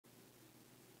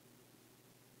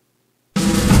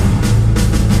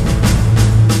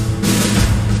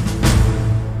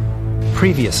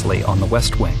Previously on The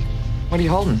West Wing. What are you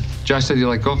holding? Joe said you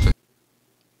like coffee.